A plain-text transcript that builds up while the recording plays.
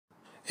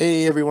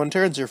Hey everyone,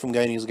 Terrence here from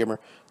Guyanese Gamer.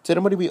 Today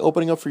I'm going to be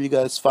opening up for you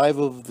guys 5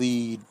 of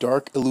the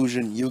Dark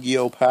Illusion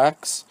Yu-Gi-Oh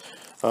packs.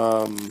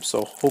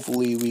 So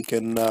hopefully we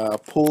can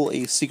pull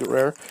a secret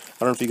rare. I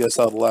don't know if you guys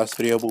saw the last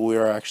video, but we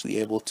are actually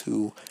able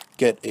to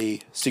get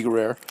a secret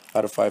rare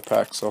out of 5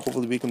 packs. So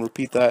hopefully we can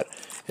repeat that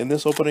in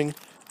this opening.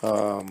 We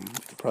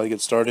could probably get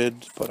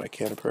started, but I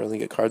can't apparently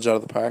get cards out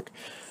of the pack.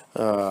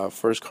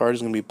 First card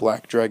is going to be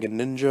Black Dragon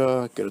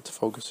Ninja. Get it to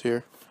focus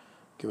here.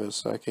 Give it a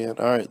second.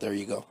 Alright, there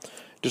you go.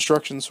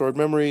 Destruction Sword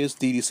Memories,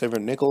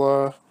 DD7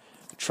 Nicola,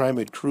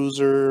 Trimid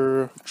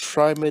Cruiser,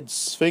 Trimid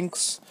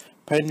Sphinx,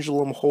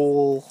 Pendulum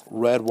Hole,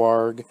 Red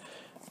Warg,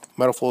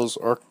 Metalfoes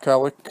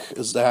Arcalic,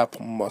 Zap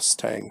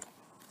Mustang.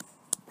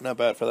 Not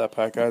bad for that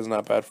pack, guys,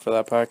 not bad for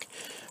that pack.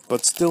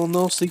 But still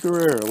no secret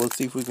rare. Let's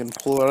see if we can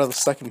pull it out of the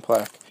second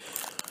pack.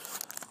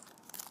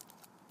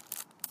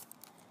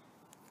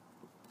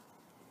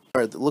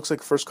 Alright, it looks like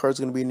the first card is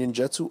going to be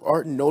Ninjutsu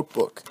Art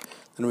Notebook.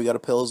 Then we got a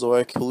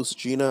Paleozoic,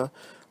 Hallucigena,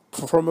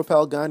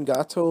 Performapal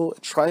Gangato,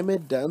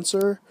 Trimid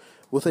Dancer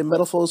with a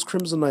Metalfoes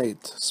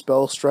Crimsonite,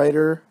 Spell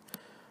Strider,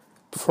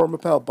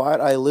 Performapal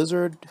Bot Eye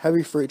Lizard,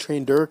 Heavy Freight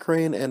Train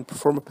Duracrane, and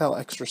Performapal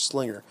Extra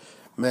Slinger.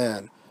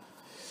 Man,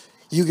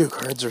 Yu-Gi-Oh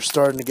cards are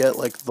starting to get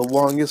like the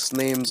longest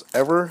names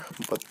ever,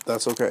 but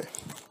that's okay.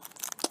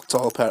 It's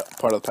all part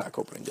of the pack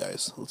opening,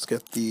 guys. Let's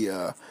get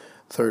the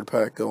third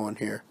pack going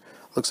here.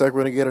 Looks like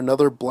we're going to get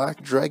another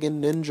Black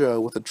Dragon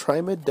Ninja with a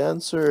Trimid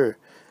Dancer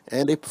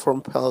and a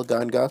Performapal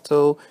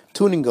Gangato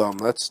Tuning Gum.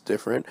 That's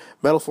different.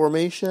 Metal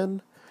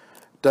Formation,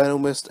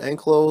 Dynamist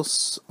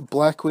Anklos,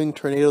 Blackwing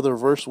Tornado the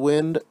Reverse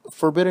Wind,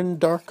 Forbidden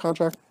Dark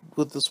Contract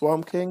with the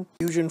Swamp King,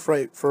 Fusion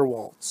Fright for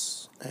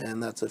Waltz.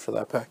 And that's it for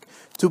that pack.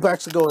 2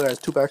 packs to go, guys.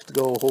 2 packs to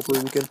go. Hopefully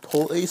we can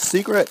pull a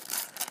secret.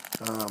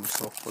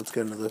 So let's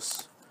get into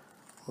this.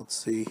 Let's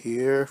see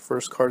here.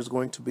 First card is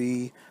going to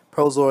be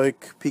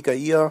Paleozoic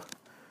Pikaia,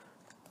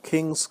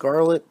 King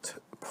Scarlet,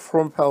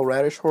 Performapal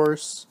Radish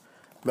Horse,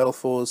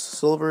 Metalfoes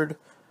Silvered,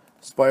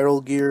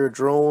 Spiral Gear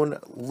Drone,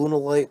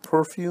 Lunalite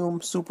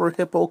Perfume, Super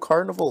Hippo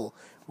Carnival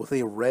with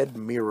a red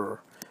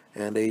mirror,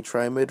 and a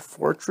Trimid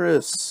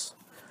Fortress.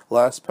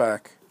 Last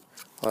pack,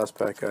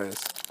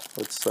 guys.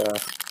 Let's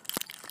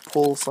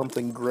pull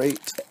something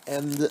great to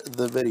end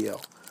the video.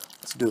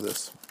 Let's do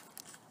this,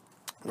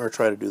 or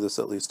try to do this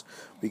at least.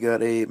 We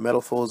got a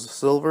Metalfoes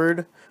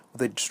Silvered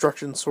with a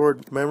Destruction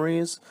Sword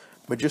Memories,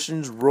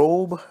 Magician's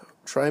Robe,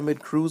 Trimid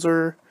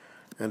Cruiser,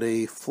 and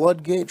a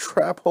Floodgate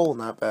Trap Hole,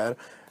 not bad.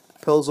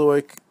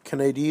 Paleozoic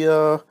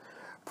Canadia,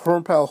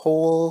 Performapal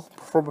Hole,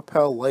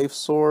 Performapal Life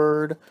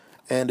Sword,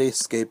 and a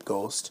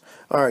Scapegoat.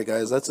 Alright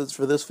guys, that's it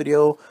for this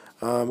video.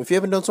 If you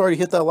haven't done so already,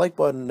 hit that like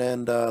button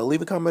and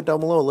leave a comment down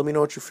below. Let me know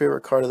what your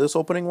favorite card of this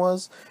opening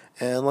was.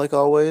 And like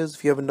always,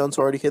 if you haven't done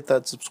so already, hit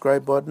that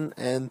subscribe button.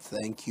 And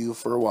thank you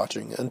for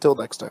watching. Until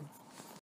next time.